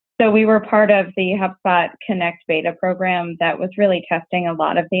So we were part of the HubSpot Connect beta program that was really testing a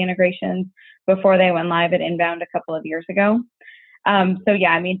lot of the integrations before they went live at Inbound a couple of years ago. So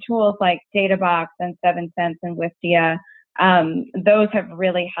yeah, I mean, tools like DataBox and 7sense and Wistia, those have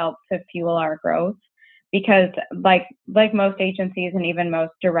really helped to fuel our growth because like most agencies and even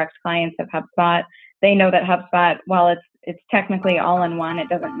most direct clients of HubSpot, they know that HubSpot, while it's technically all in one, it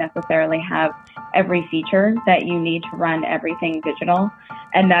doesn't necessarily have every feature that you need to run everything digital.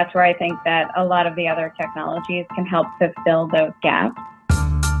 And that's where I think that a lot of the other technologies can help to fill those gaps.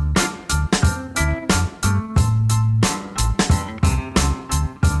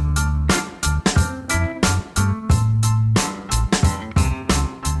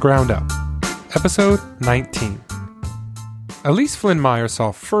 Ground Up, Episode 19. Elise Flynn Meyer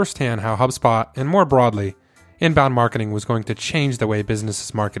saw firsthand how HubSpot, and more broadly, inbound marketing was going to change the way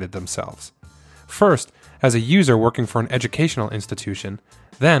businesses marketed themselves. First, as a user working for an educational institution,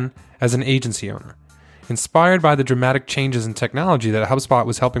 then as an agency owner. Inspired by the dramatic changes in technology that HubSpot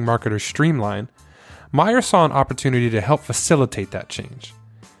was helping marketers streamline, Meyer saw an opportunity to help facilitate that change.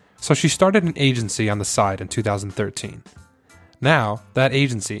 So she started an agency on the side in 2013. Now, that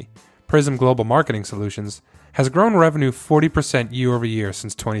agency, Prism Global Marketing Solutions, has grown revenue 40% year over year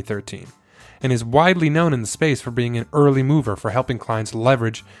since 2013, and is widely known in the space for being an early mover for helping clients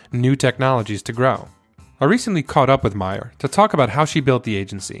leverage new technologies to grow. I recently caught up with Meyer to talk about how she built the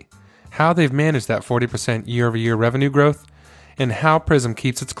agency, how they've managed that 40% year over year revenue growth, and how Prism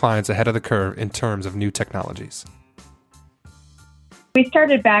keeps its clients ahead of the curve in terms of new technologies. We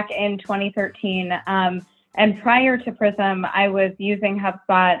started back in 2013. And prior to Prism, I was using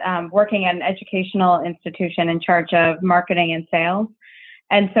HubSpot, working at an educational institution in charge of marketing and sales.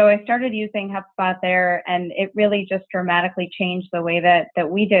 And so I started using HubSpot there, and it really just dramatically changed the way that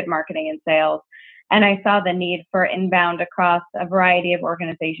we did marketing and sales. And I saw the need for inbound across a variety of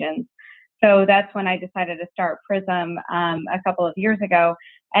organizations. So that's when I decided to start Prism a couple of years ago,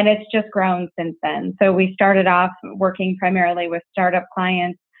 and it's just grown since then. So we started off working primarily with startup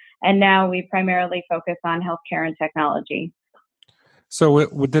clients, and now we primarily focus on healthcare and technology. So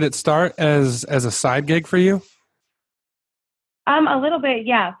did it start as a side gig for you? A little bit,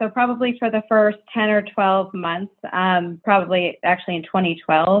 yeah. So probably for the first 10 or 12 months, probably actually in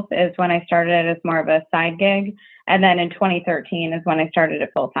 2012 is when I started it as more of a side gig. And then in 2013 is when I started it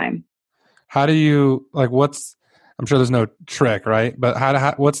full time. How do you, I'm sure there's no trick, right?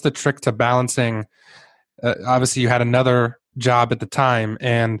 But what's the trick to balancing? Obviously you had another job at the time,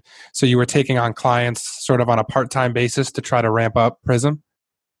 and so you were taking on clients sort of on a part-time basis to try to ramp up Prism?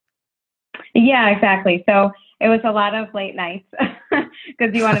 Yeah, exactly. So it was a lot of late nights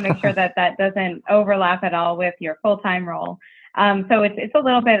because you want to make sure that doesn't overlap at all with your full-time role. So it's a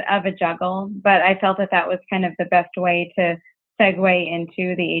little bit of a juggle, but I felt that was kind of the best way to segue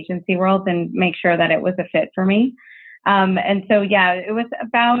into the agency world and make sure that it was a fit for me. And so, yeah, it was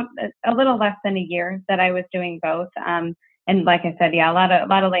about a little less than a year that I was doing both. And like I said, yeah, a lot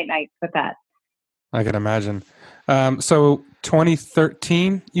of late nights with that. I can imagine. So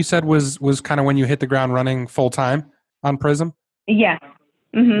 2013, you said was kind of when you hit the ground running full time on Prism? Yeah.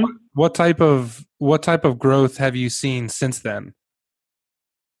 Mm-hmm. What type of growth have you seen since then?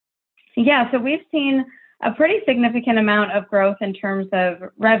 Yeah, so we've seen a pretty significant amount of growth in terms of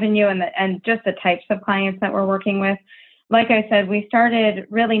revenue and just the types of clients that we're working with. Like I said, we started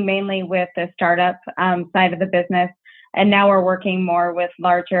really mainly with the startup side of the business. And now we're working more with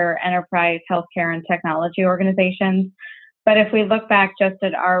larger enterprise healthcare and technology organizations. But if we look back just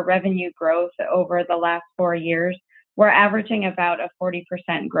at our revenue growth over the last 4 years, we're averaging about a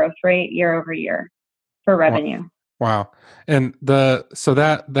 40% growth rate year over year for revenue. Wow. And so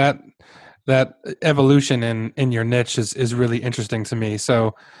that evolution in your niche is really interesting to me.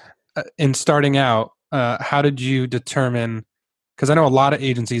 So in starting out, how did you determine, because I know a lot of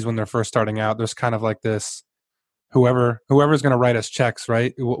agencies when they're first starting out, there's kind of like this, whoever's going to write us checks,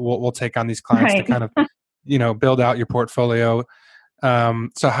 right? We'll take on these clients to kind of, build out your portfolio.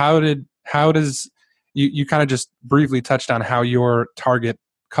 So how does you kind of just briefly touched on how your target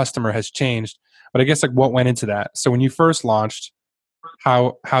customer has changed, but I guess like what went into that? So when you first launched,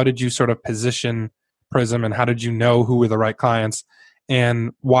 how did you sort of position Prism, and how did you know who were the right clients,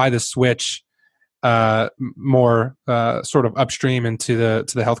 and why the switch more sort of upstream into the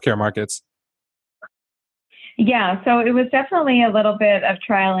healthcare markets? Yeah, so it was definitely a little bit of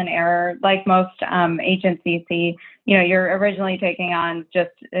trial and error. Like most agencies see, you're originally taking on just,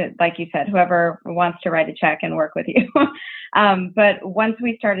 like you said, whoever wants to write a check and work with you. But once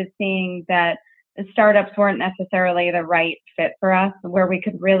we started seeing that startups weren't necessarily the right fit for us, where we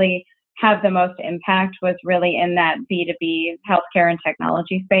could really have the most impact was really in that B2B healthcare and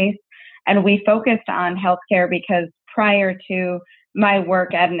technology space. And we focused on healthcare because prior to my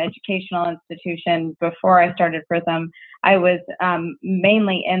work at an educational institution before I started Prism, I was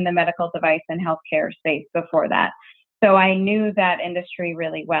mainly in the medical device and healthcare space before that. So I knew that industry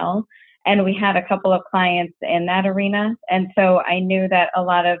really well. And we had a couple of clients in that arena. And so I knew that a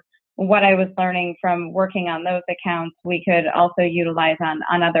lot of what I was learning from working on those accounts, we could also utilize on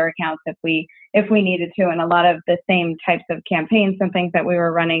other accounts if we needed to. And a lot of the same types of campaigns and things that we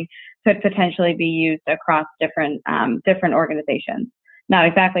were running could potentially be used across different organizations. Not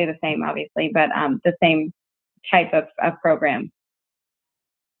exactly the same, obviously, but the same type of program.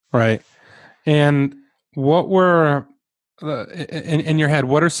 Right. And what were in your head?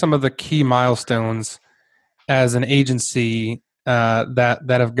 What are some of the key milestones as an agency that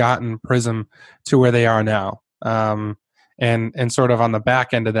have gotten Prism to where they are now? And sort of on the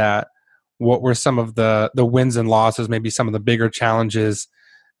back end of that, what were some of the wins and losses? Maybe some of the bigger challenges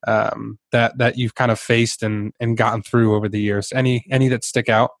that you've kind of faced and gotten through over the years. Any that stick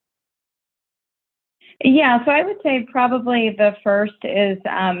out? Yeah, so I would say probably the first is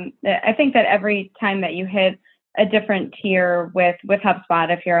I think that every time that you hit a different tier with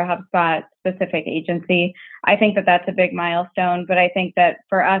HubSpot, if you're a HubSpot specific agency, I think that that's a big milestone. But I think that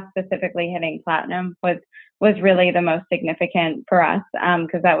for us specifically, hitting platinum was really the most significant for us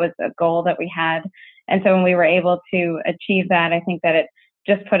because that was a goal that we had. And so when we were able to achieve that, I think that it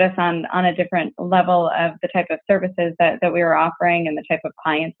just put us on a different level of the type of services that we were offering and the type of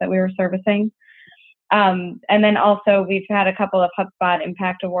clients that we were servicing. And then also we've had a couple of HubSpot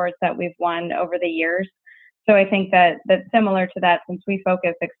Impact Awards that we've won over the years. So I think that similar to that, since we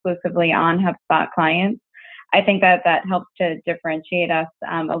focus exclusively on HubSpot clients, I think that helps to differentiate us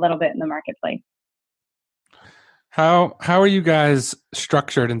a little bit in the marketplace. How are you guys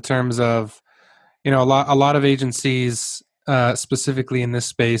structured in terms of, a lot of agencies, specifically in this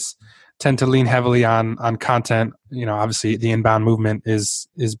space, tend to lean heavily on content. Obviously the inbound movement is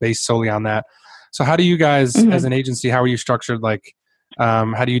based solely on that. So how do you guys, as an agency, how are you structured? Like,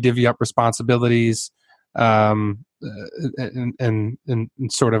 how do you divvy up responsibilities, and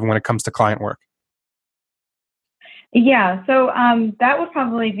sort of when it comes to client work? Yeah, so that would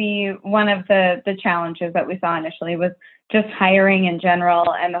probably be one of the challenges that we saw initially was just hiring in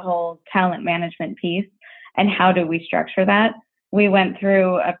general and the whole talent management piece. And how do we structure that? We went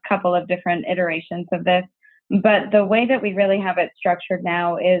through a couple of different iterations of this, but the way that we really have it structured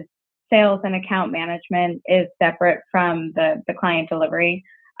now is sales and account management is separate from the client delivery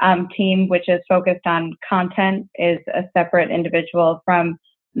team, which is focused on content, is a separate individual from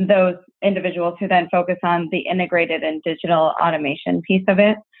those individuals who then focus on the integrated and digital automation piece of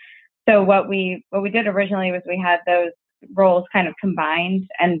it. So what we did originally was we had those roles kind of combined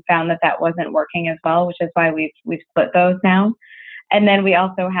and found that wasn't working as well, which is why we've split those now. And then we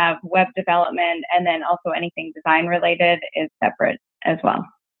also have web development, and then also anything design related is separate as well.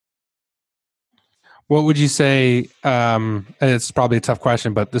 What would you say, it's probably a tough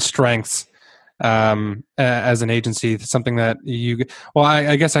question, but the strengths as an agency, something that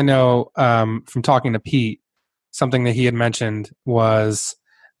I guess I know from talking to Pete, something that he had mentioned was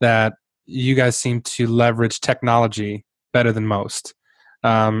that you guys seem to leverage technology better than most,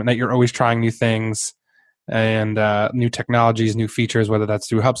 and that you're always trying new things and new technologies, new features, whether that's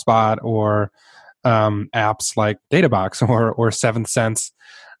through HubSpot or apps like Databox or Seventh Sense.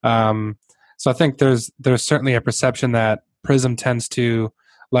 So I think there's certainly a perception that Prism tends to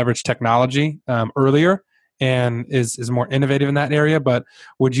leverage technology earlier and is more innovative in that area. But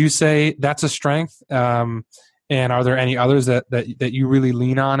would you say that's a strength? And are there any others that you really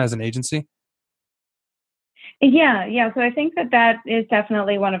lean on as an agency? Yeah. So I think that is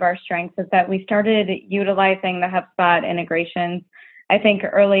definitely one of our strengths, is that we started utilizing the HubSpot integrations, I think,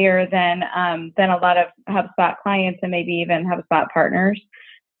 earlier than a lot of HubSpot clients and maybe even HubSpot partners.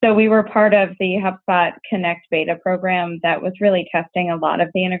 So we were part of the HubSpot Connect beta program that was really testing a lot of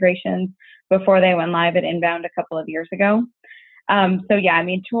the integrations before they went live at Inbound a couple of years ago. So yeah, I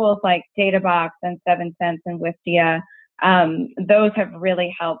mean, tools like Databox and Seventh Sense and Wistia, those have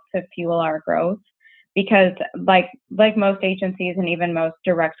really helped to fuel our growth, because like most agencies and even most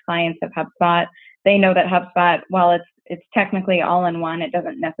direct clients of HubSpot, they know that HubSpot, while it's technically all in one, it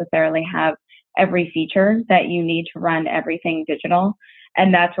doesn't necessarily have every feature that you need to run everything digital.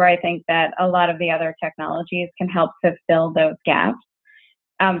 And that's where I think that a lot of the other technologies can help to fill those gaps.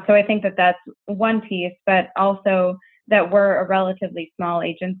 So I think that that's one piece, but also that we're a relatively small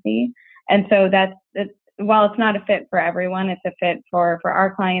agency. And so while it's not a fit for everyone, it's a fit for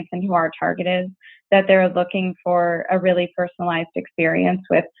our clients and who our target is, that they're looking for a really personalized experience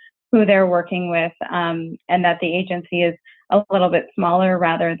with who they're working with, and that the agency is a little bit smaller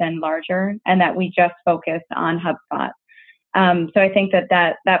rather than larger, and that we just focus on HubSpot. So I think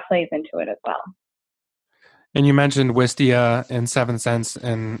that plays into it as well. And you mentioned Wistia and 7sense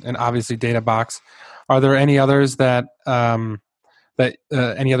and obviously DataBox. Are there any others that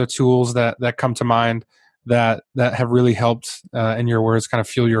any other tools that come to mind that have really helped, in your words, kind of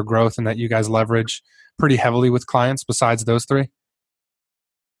fuel your growth and that you guys leverage pretty heavily with clients besides those three?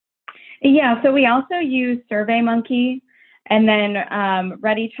 Yeah, so we also use SurveyMonkey, and then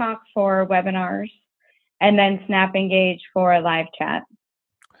ReadyTalk for webinars, and then SnapEngage for live chat,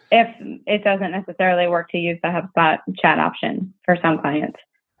 if it doesn't necessarily work to use the HubSpot chat option for some clients.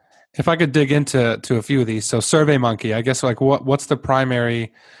 If I could dig into a few of these, so SurveyMonkey, I guess, like what's the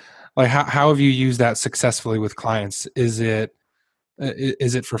primary, like how have you used that successfully with clients? Is it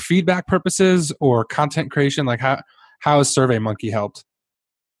for feedback purposes or content creation? Like how has SurveyMonkey helped?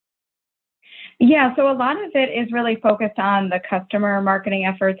 Yeah, so a lot of it is really focused on the customer marketing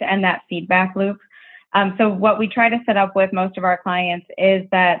efforts and that feedback loop. So what we try to set up with most of our clients is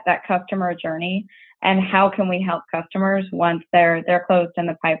that customer journey, and how can we help customers once they're closed in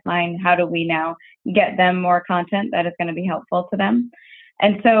the pipeline? How do we now get them more content that is going to be helpful to them?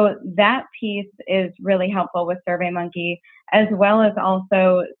 And so that piece is really helpful with SurveyMonkey, as well as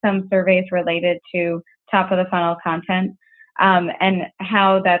also some surveys related to top of the funnel content, and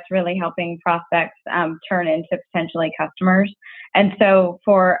how that's really helping prospects turn into potentially customers. And so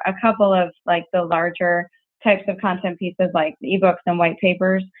for a couple of like the larger types of content pieces like ebooks and white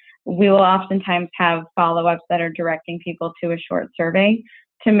papers, we will oftentimes have follow-ups that are directing people to a short survey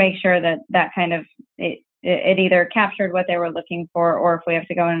to make sure that kind of it either captured what they were looking for, or if we have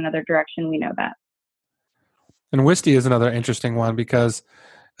to go in another direction, we know that. And Wistia is another interesting one because,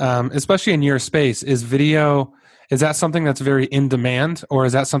 especially in your space, is that something that's very in demand, or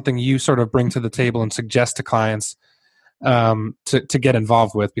is that something you sort of bring to the table and suggest to clients to get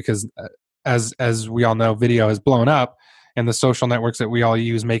involved with? Because as we all know, video has blown up, and the social networks that we all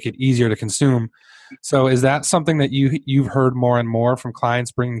use make it easier to consume. So is that something that you've heard more and more from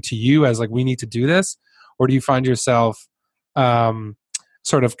clients bringing to you as like, we need to do this? Or do you find yourself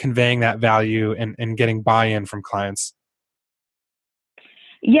sort of conveying that value and getting buy-in from clients?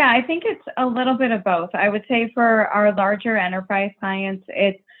 Yeah, I think it's a little bit of both. I would say for our larger enterprise clients,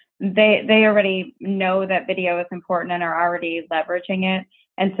 they already know that video is important and are already leveraging it.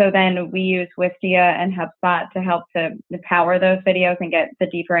 And so then we use Wistia and HubSpot to help to power those videos and get the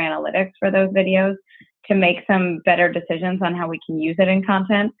deeper analytics for those videos to make some better decisions on how we can use it in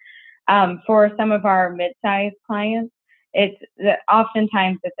content. For some of our mid-sized clients,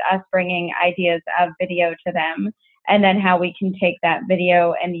 oftentimes it's us bringing ideas of video to them, and then how we can take that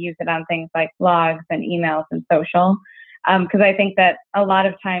video and use it on things like blogs and emails and social. Because I think that a lot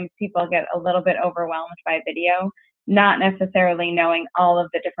of times people get a little bit overwhelmed by video, not necessarily knowing all of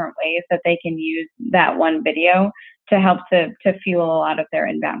the different ways that they can use that one video to help to fuel a lot of their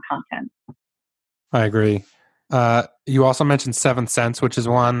inbound content. I agree. You also mentioned 7sense, which is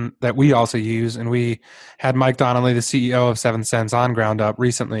one that we also use, and we had Mike Donnelly, the CEO of 7sense, on Ground Up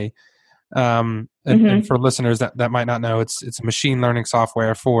recently. And for listeners that might not know, it's a machine learning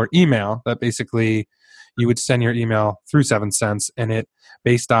software for email that basically you would send your email through 7sense, and it,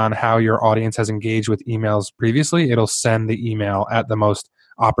 based on how your audience has engaged with emails previously, it'll send the email at the most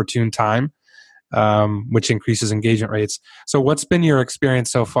opportune time, which increases engagement rates. So what's been your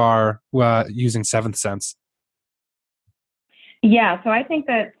experience so far using 7sense? Yeah, so I think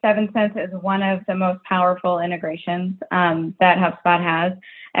that 7sense is one of the most powerful integrations that HubSpot has.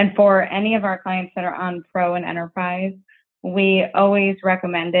 And for any of our clients that are on Pro and Enterprise, we always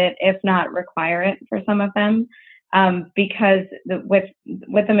recommend it, if not require it for some of them, because with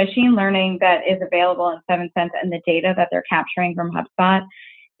the machine learning that is available in 7sense and the data that they're capturing from HubSpot,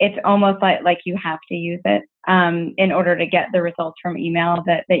 it's almost like you have to use it in order to get the results from email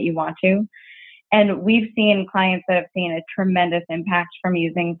that you want to. And we've seen clients that have seen a tremendous impact from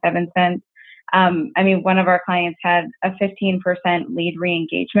using 7sense. I mean, one of our clients had a 15% lead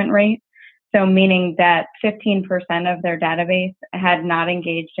re-engagement rate. So meaning that 15% of their database had not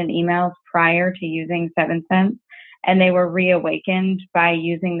engaged in emails prior to using 7sense, and they were reawakened by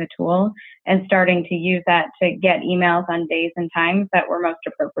using the tool and starting to use that to get emails on days and times that were most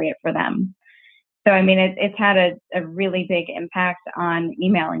appropriate for them. So, I mean, it's had a really big impact on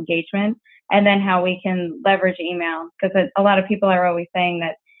email engagement, and then how we can leverage email, because a lot of people are always saying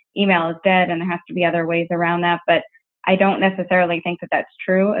that email is dead and there has to be other ways around that. But I don't necessarily think that that's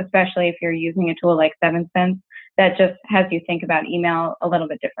true, especially if you're using a tool like 7sense that just has you think about email a little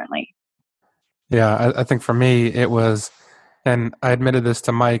bit differently. Yeah, I think for me, it was And I admitted this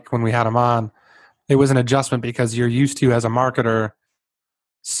to Mike when we had him on. It was an adjustment because you're used to, as a marketer,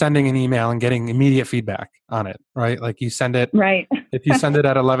 sending an email and getting immediate feedback on it, right? Like you send it, Right. if you send it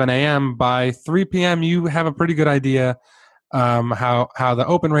at 11 a.m., by 3 p.m., you have a pretty good idea how the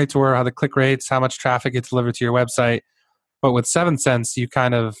open rates were, how the click rates, how much traffic gets delivered to your website. But with 7sense,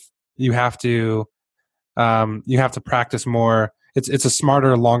 you have to practice more. It's a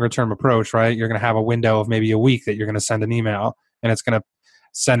smarter, longer term approach, right? You're going to have a window of maybe a week that you're going to send an email, and it's going to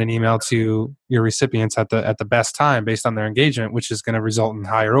send an email to your recipients at the best time based on their engagement, which is going to result in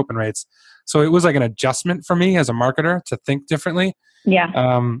higher open rates. So it was like an adjustment for me as a marketer to think differently. Yeah.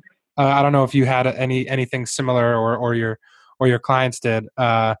 I don't know if you had anything similar or your clients did,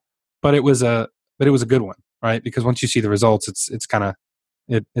 but it was a good one, right? Because once you see the results, it's kind of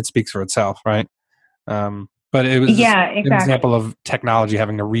it speaks for itself, right? But it was an example of technology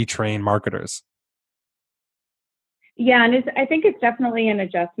having to retrain marketers. Yeah, and I think it's definitely an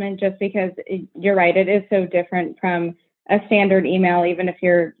adjustment just because you're right. It is so different from a standard email. Even if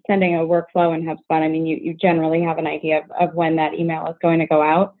you're sending a workflow in HubSpot, I mean, you generally have an idea of when that email is going to go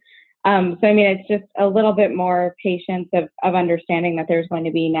out. So, I mean, it's just a little bit more patience of understanding that there's going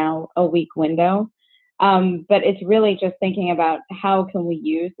to be now a week window. But it's really just thinking about how can we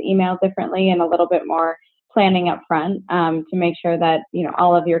use email differently and a little bit more planning up front to make sure that,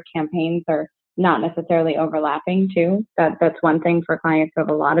 all of your campaigns are not necessarily overlapping too. That's one thing for clients who have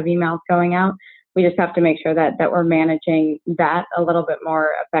a lot of emails going out. We just have to make sure that we're managing that a little bit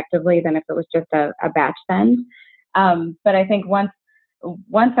more effectively than if it was just a batch send. But I think once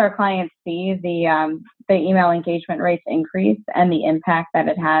our clients see the email engagement rates increase and the impact that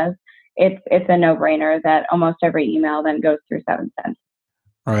it has, it's a no-brainer that almost every email then goes through 7sense.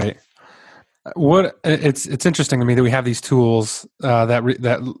 Right. It's interesting to me that we have these tools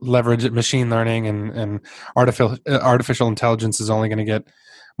that leverage machine learning and artificial intelligence is only going to get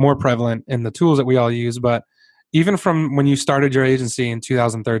more prevalent in the tools that we all use. But even from when you started your agency in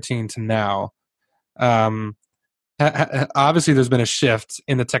 2013 to now, obviously there's been a shift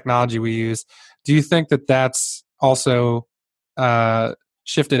in the technology we use. Do you think that that's also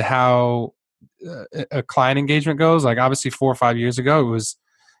shifted how a client engagement goes? Like obviously 4 or 5 years ago, it was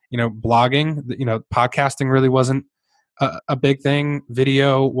blogging, podcasting really wasn't a big thing.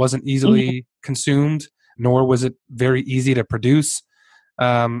 Video wasn't easily consumed, nor was it very easy to produce.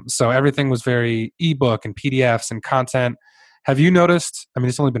 So everything was very ebook and PDFs and content. Have you noticed, I mean,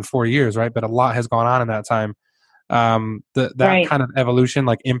 it's only been 4 years, right? But a lot has gone on in that time. That right. kind of evolution,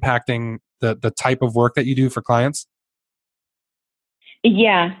 like impacting the type of work that you do for clients?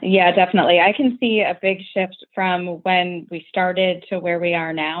 Yeah, definitely. I can see a big shift from when we started to where we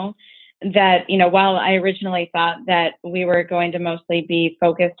are now. That, while I originally thought that we were going to mostly be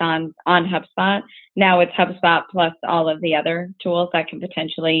focused on HubSpot, now it's HubSpot plus all of the other tools that can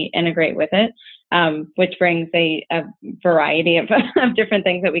potentially integrate with it, which brings a variety of different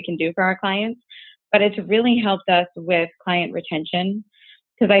things that we can do for our clients. But it's really helped us with client retention,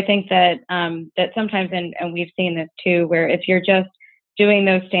 because I think that that sometimes, and we've seen this too, where if you're just doing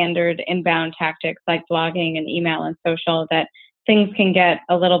those standard inbound tactics like blogging and email and social, that things can get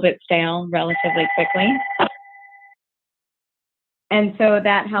a little bit stale relatively quickly. And so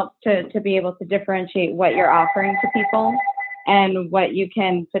that helps to be able to differentiate what you're offering to people and what you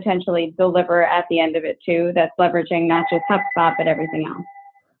can potentially deliver at the end of it too, that's leveraging not just HubSpot, but everything else.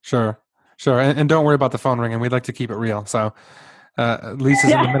 Sure. And don't worry about the phone ringing. We'd like to keep it real. So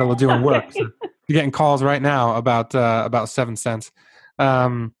Lisa's in the middle of doing work. So you're getting calls right now about 7sense.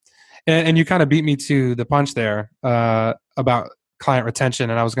 And you kind of beat me to the punch there about client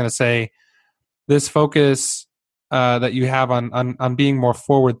retention. And I was going to say this focus that you have on being more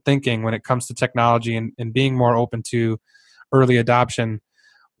forward thinking when it comes to technology and being more open to early adoption,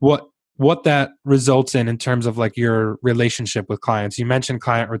 what that results in terms of like your relationship with clients. You mentioned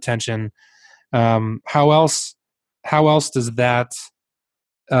client retention. How else does that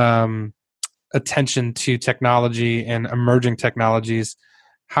attention to technology and emerging technologies,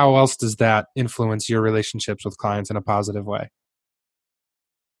 how else does that influence your relationships with clients in a positive way?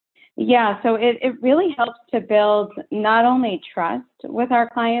 Yeah, so it really helps to build not only trust with our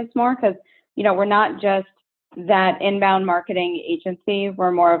clients more, because, we're not just that inbound marketing agency,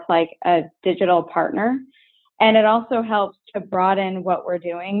 we're more of like a digital partner. And it also helps to broaden what we're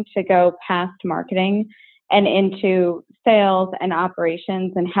doing to go past marketing and into sales and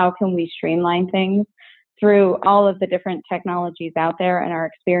operations, and how can we streamline things through all of the different technologies out there and our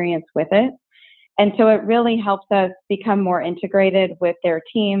experience with it. And so it really helps us become more integrated with their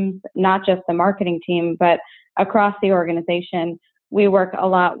teams, not just the marketing team, but across the organization. We work a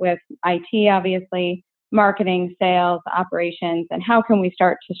lot with IT, obviously. marketing, sales, operations, and how can we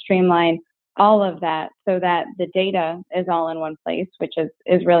start to streamline all of that so that the data is all in one place, which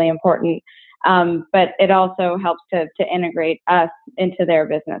is really important. But it also helps to integrate us into their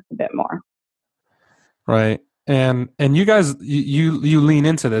business a bit more. Right. And you guys, you lean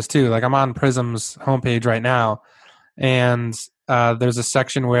into this too. Like I'm on Prism's homepage right now, and there's a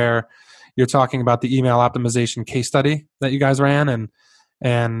section where you're talking about the email optimization case study that you guys ran,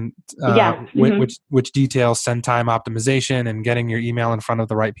 and which details send time optimization and getting your email in front of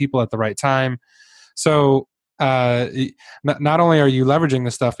the right people at the right time. So not only are you leveraging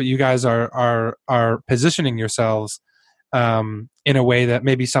this stuff, but you guys are positioning yourselves in a way that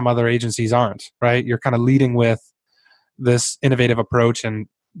maybe some other agencies aren't, right? You're kind of leading with this innovative approach and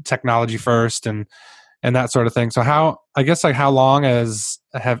technology first and that sort of thing. So how long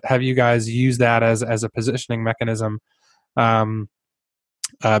have you guys used that as a positioning mechanism?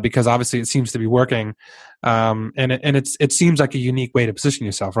 Because obviously it seems to be working, and it seems like a unique way to position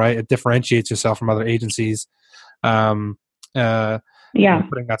yourself, right? It differentiates yourself from other agencies. Putting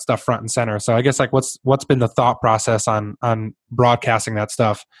that stuff front and center. So I guess like what's been the thought process on broadcasting that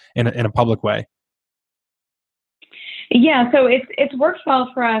stuff in a public way? Yeah, so it's worked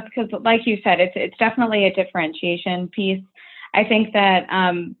well for us because, like you said, it's definitely a differentiation piece. I think that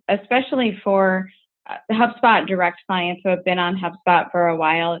especially for HubSpot direct clients who have been on HubSpot for a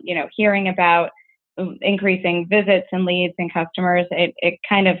while, hearing about increasing visits and leads and customers, it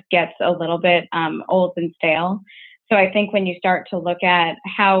kind of gets a little bit old and stale. So I think when you start to look at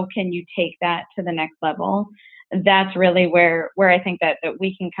how can you take that to the next level, that's really where I think that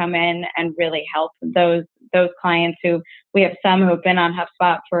we can come in and really help those clients who we have some who have been on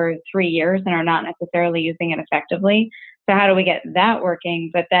HubSpot for 3 years and are not necessarily using it effectively. So how do we get that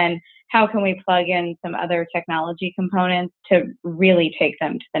working? But then how can we plug in some other technology components to really take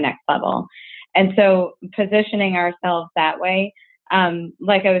them to the next level? And so positioning ourselves that way,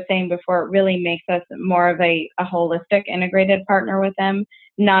 like I was saying before, it really makes us more of a holistic integrated partner with them,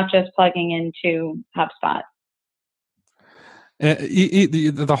 not just plugging into HubSpot.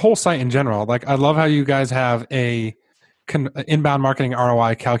 The whole site in general, like I love how you guys have a inbound marketing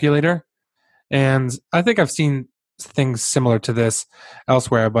ROI calculator, and I think I've seen things similar to this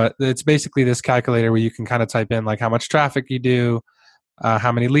elsewhere, but it's basically this calculator where you can kind of type in like how much traffic you do,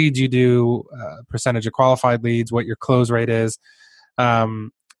 how many leads you do, percentage of qualified leads, what your close rate is,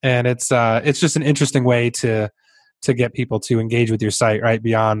 and it's just an interesting way to get people to engage with your site, right?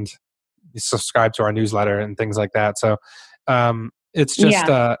 Beyond subscribe to our newsletter and things like that. So it's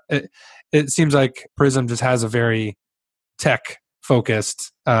just it seems like Prism just has a very tech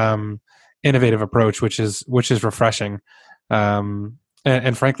focused innovative approach, which is refreshing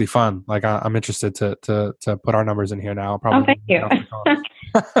and frankly fun. Like I'm interested to put our numbers in here now. Probably. Oh, thank you.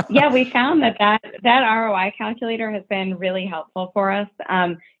 Yeah, we found that ROI calculator has been really helpful for us.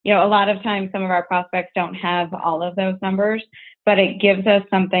 A lot of times some of our prospects don't have all of those numbers, but it gives us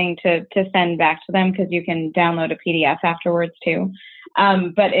something to send back to them because you can download a PDF afterwards too.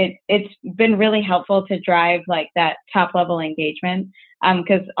 But it's been really helpful to drive like that top level engagement.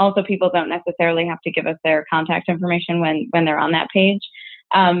 Because also people don't necessarily have to give us their contact information when they're on that page.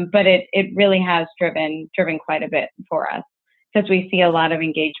 But it really has driven quite a bit for us because we see a lot of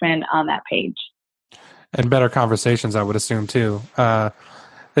engagement on that page. And better conversations, I would assume too.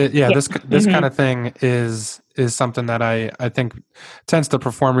 This kind of thing is something that I think tends to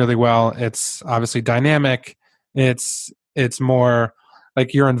perform really well. It's obviously dynamic. It's more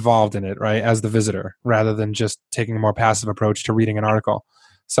like you're involved in it, right, as the visitor, rather than just taking a more passive approach to reading an article.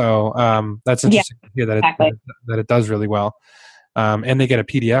 So that's interesting to hear that it does really well, and they get a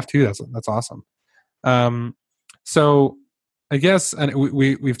PDF too. That's awesome. So I guess, and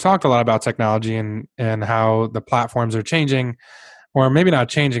we've talked a lot about technology and how the platforms are changing, or maybe not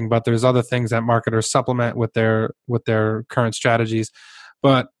changing, but there's other things that marketers supplement with their current strategies.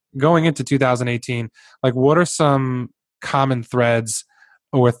 But going into 2018, like what are some common threads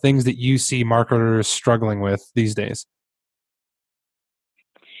or things that you see marketers struggling with these days?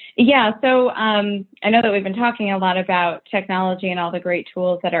 Yeah, so I know that we've been talking a lot about technology and all the great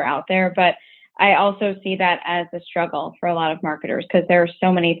tools that are out there, but I also see that as a struggle for a lot of marketers because there are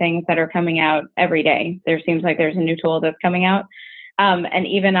so many things that are coming out every day. There seems like there's a new tool that's coming out. And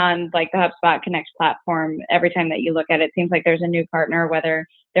even on like the HubSpot Connect platform, every time that you look at it, it seems like there's a new partner, whether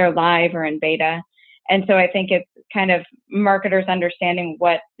they're live or in beta. And so I think it's kind of marketers understanding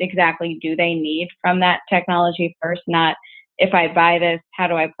what exactly do they need from that technology first, not if I buy this, how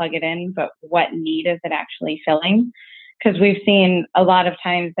do I plug it in, but what need is it actually filling? Because we've seen a lot of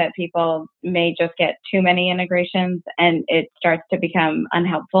times that people may just get too many integrations and it starts to become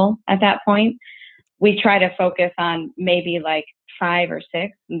unhelpful at that point. we try to focus on maybe like 5 or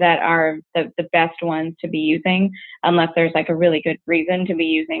 6 that are the best ones to be using, unless there's like a really good reason to be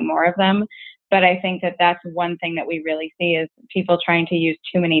using more of them. But I think that that's one thing that we really see is people trying to use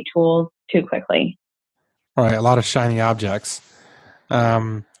too many tools too quickly. All right, a lot of shiny objects.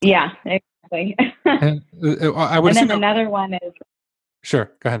 Yeah, exactly. I would And then assume. another one is,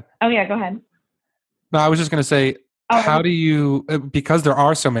 Sure, go ahead. oh yeah, go ahead. No, I was just going to say, how do you, because there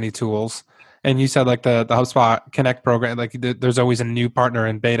are so many tools, and you said like the HubSpot Connect program, like there's always a new partner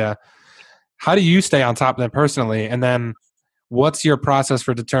in beta. How do you stay on top of them personally? And then what's your process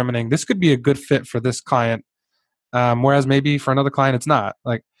for determining this could be a good fit for this client, whereas maybe for another client it's not?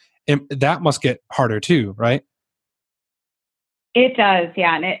 Like that must get harder too, right? It does,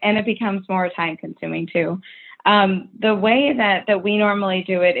 yeah, and it becomes more time consuming too. The way that we normally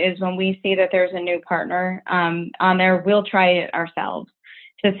do it is when we see that there's a new partner on there, we'll try it ourselves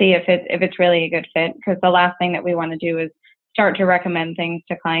to see if it's really a good fit. Because the last thing that we want to do is start to recommend things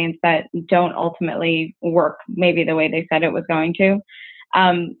to clients that don't ultimately work maybe the way they said it was going to.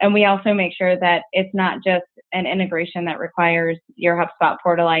 And we also make sure that it's not just an integration that requires your HubSpot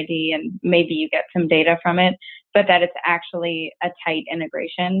portal ID and maybe you get some data from it, but that it's actually a tight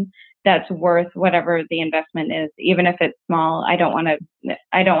integration that's worth whatever the investment is, even if it's small. I don't want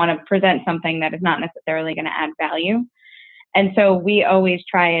to present something that is not necessarily going to add value. And so we always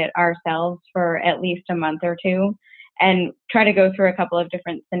try it ourselves for at least a month or two and try to go through a couple of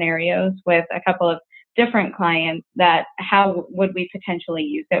different scenarios with a couple of different clients that how would we potentially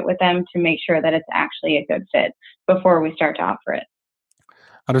use it with them to make sure that it's actually a good fit before we start to offer it.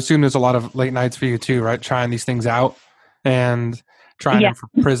 I'd assume there's a lot of late nights for you too, right? Trying these things out and trying them for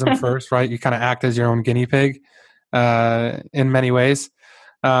Prism first, right? You kind of act as your own guinea pig in many ways.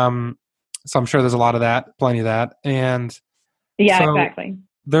 So I'm sure there's a lot of that, plenty of that. And yeah, so exactly.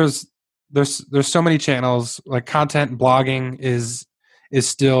 There's so many channels. Like content and blogging is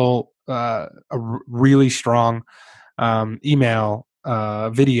still a really strong. Email,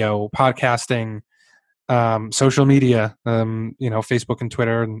 video, podcasting, social media, Facebook and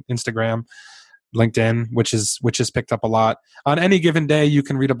Twitter and Instagram, LinkedIn, which is picked up a lot. On any given day, you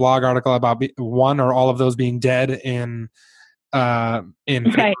can read a blog article about one or all of those being dead in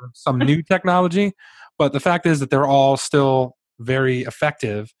right. some new technology. But the fact is that they're all still very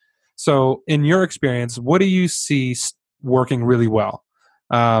effective. So in your experience, what do you see working really well?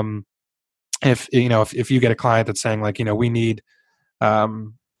 If you get a client that's saying like, we need,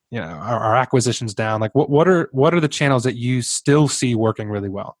 our acquisitions down, like what are the channels that you still see working really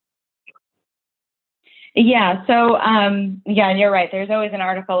well? Yeah. So, and you're right. There's always an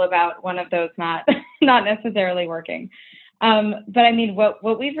article about one of those not necessarily working. But I mean, what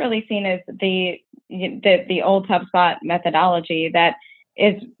we've really seen is the old HubSpot methodology that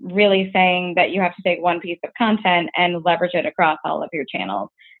is really saying that you have to take one piece of content and leverage it across all of your channels.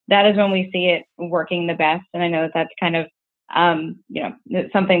 That is when we see it working the best. And I know that that's kind of,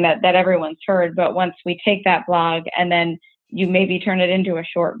 it's something that everyone's heard, but once we take that blog and then you maybe turn it into a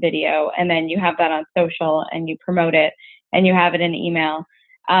short video and then you have that on social and you promote it and you have it in email.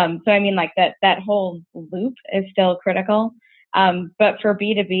 So I mean, like that whole loop is still critical. But for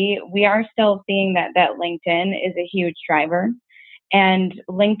B2B, we are still seeing that LinkedIn is a huge driver, and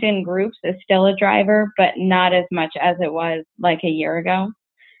LinkedIn groups is still a driver, but not as much as it was like a year ago.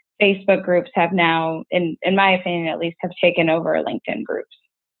 Facebook groups have now, in my opinion at least, have taken over LinkedIn groups.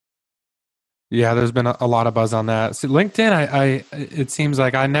 Yeah, there's been a lot of buzz on that. So LinkedIn, it seems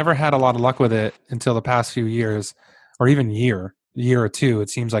like I never had a lot of luck with it until the past few years, or even year or two. It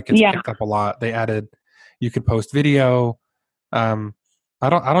seems like it's picked up a lot. They added, you could post video. I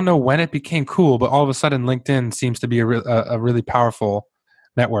don't know when it became cool, but all of a sudden LinkedIn seems to be a really powerful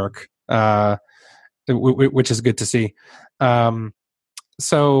network, which is good to see.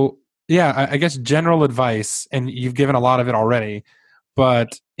 So yeah, I guess general advice, and you've given a lot of it already,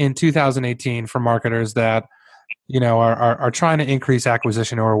 but in 2018 for marketers that, are trying to increase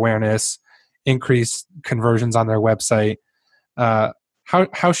acquisition or awareness, increase conversions on their website,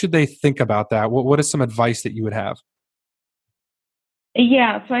 how should they think about that? What is some advice that you would have?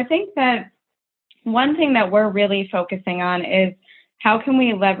 Yeah, so I think that one thing that we're really focusing on is how can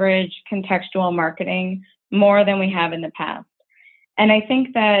we leverage contextual marketing more than we have in the past? And I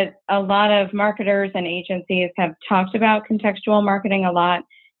think that a lot of marketers and agencies have talked about contextual marketing a lot,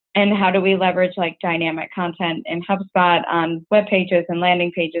 and how do we leverage like dynamic content in HubSpot on web pages and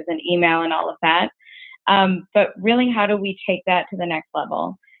landing pages and email and all of that. But really, how do we take that to the next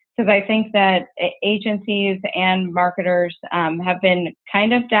level? Because I think that agencies and marketers have been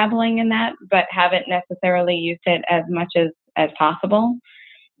kind of dabbling in that, but haven't necessarily used it as much as possible.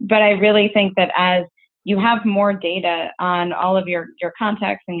 But I really think that as you have more data on all of your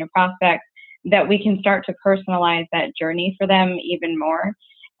contacts and your prospects that we can start to personalize that journey for them even more.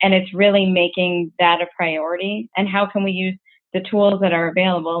 And it's really making that a priority. And how can we use the tools that are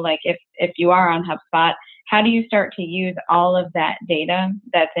available? Like if you are on HubSpot, how do you start to use all of that data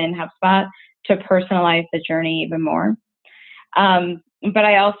that's in HubSpot to personalize the journey even more? But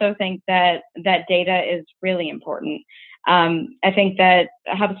I also think that data is really important. I think that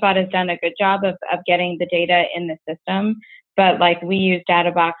HubSpot has done a good job of getting the data in the system, but like we use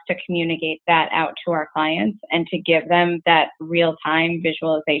DataBox to communicate that out to our clients and to give them that real-time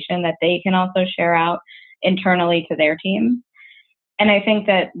visualization that they can also share out internally to their team. And I think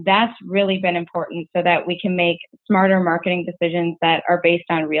that that's really been important so that we can make smarter marketing decisions that are based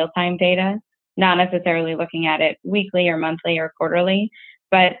on real-time data, not necessarily looking at it weekly or monthly or quarterly.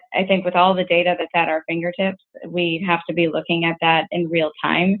 But I think with all the data that's at our fingertips, we have to be looking at that in real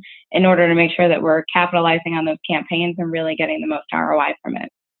time in order to make sure that we're capitalizing on those campaigns and really getting the most ROI from it.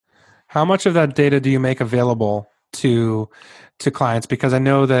 How much of that data do you make available to clients? Because I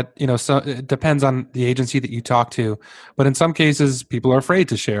know that, so it depends on the agency that you talk to, but in some cases people are afraid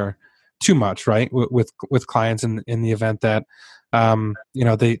to share too much, right? With clients in the event that,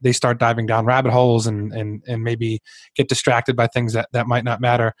 they start diving down rabbit holes and maybe get distracted by things that might not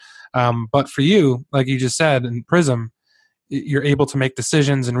matter. But for you, like you just said, in Prism, you're able to make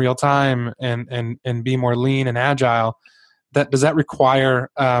decisions in real time and be more lean and agile. Does that require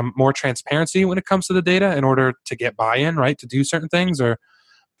more transparency when it comes to the data in order to get buy-in, right, to do certain things? Or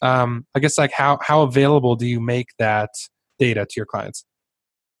I guess like how available do you make that data to your clients?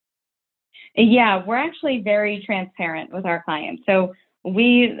 Yeah, we're actually very transparent with our clients. So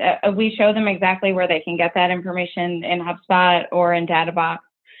we show them exactly where they can get that information in HubSpot or in DataBox.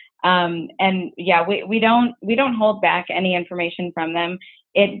 And yeah, we don't hold back any information from them.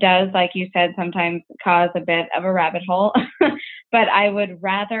 It does, like you said, sometimes cause a bit of a rabbit hole, but I would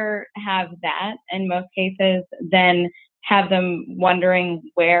rather have that in most cases than have them wondering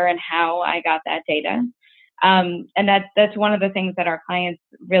where and how I got that data. And that's one of the things that our clients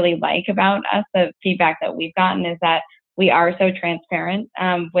really like about us. The feedback that we've gotten is that we are so transparent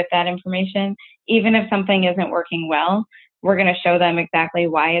with that information. Even if something isn't working well, we're going to show them exactly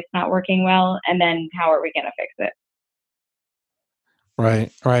why it's not working well, and then how are we going to fix it.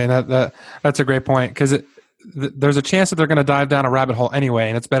 Right. And that's a great point, because there's a chance that they're going to dive down a rabbit hole anyway,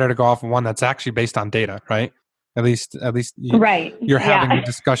 and it's better to go off of one that's actually based on data, right? At least Right. You're having the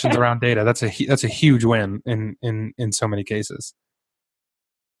discussions around data. That's a huge win in so many cases.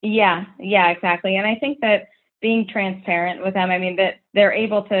 Yeah, exactly. And I think that being transparent with them, I mean, that they're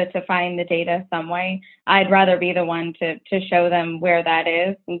able to find the data some way. I'd rather be the one to show them where that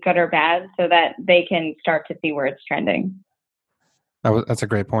is, good or bad, so that they can start to see where it's trending. That's a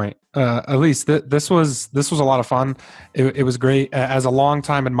great point. Elise, this was a lot of fun. It was great. As a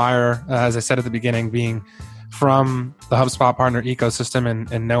longtime admirer, as I said at the beginning, being from the HubSpot partner ecosystem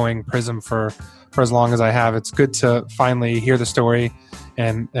and knowing Prism for as long as I have, it's good to finally hear the story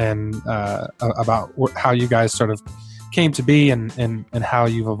and about how you guys sort of came to be and how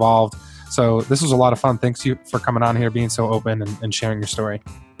you've evolved. So this was a lot of fun. Thanks you for coming on here, being so open and sharing your story.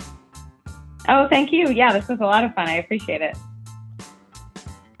 Oh, thank you. Yeah, this was a lot of fun. I appreciate it.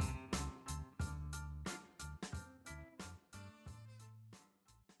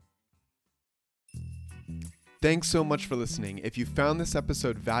 Thanks so much for listening. If you found this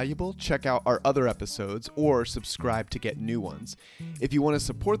episode valuable, check out our other episodes or subscribe to get new ones. If you want to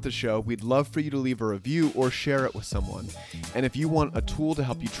support the show, we'd love for you to leave a review or share it with someone. And if you want a tool to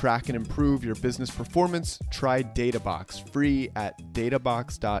help you track and improve your business performance, try DataBox, free at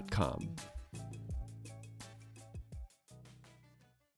databox.com.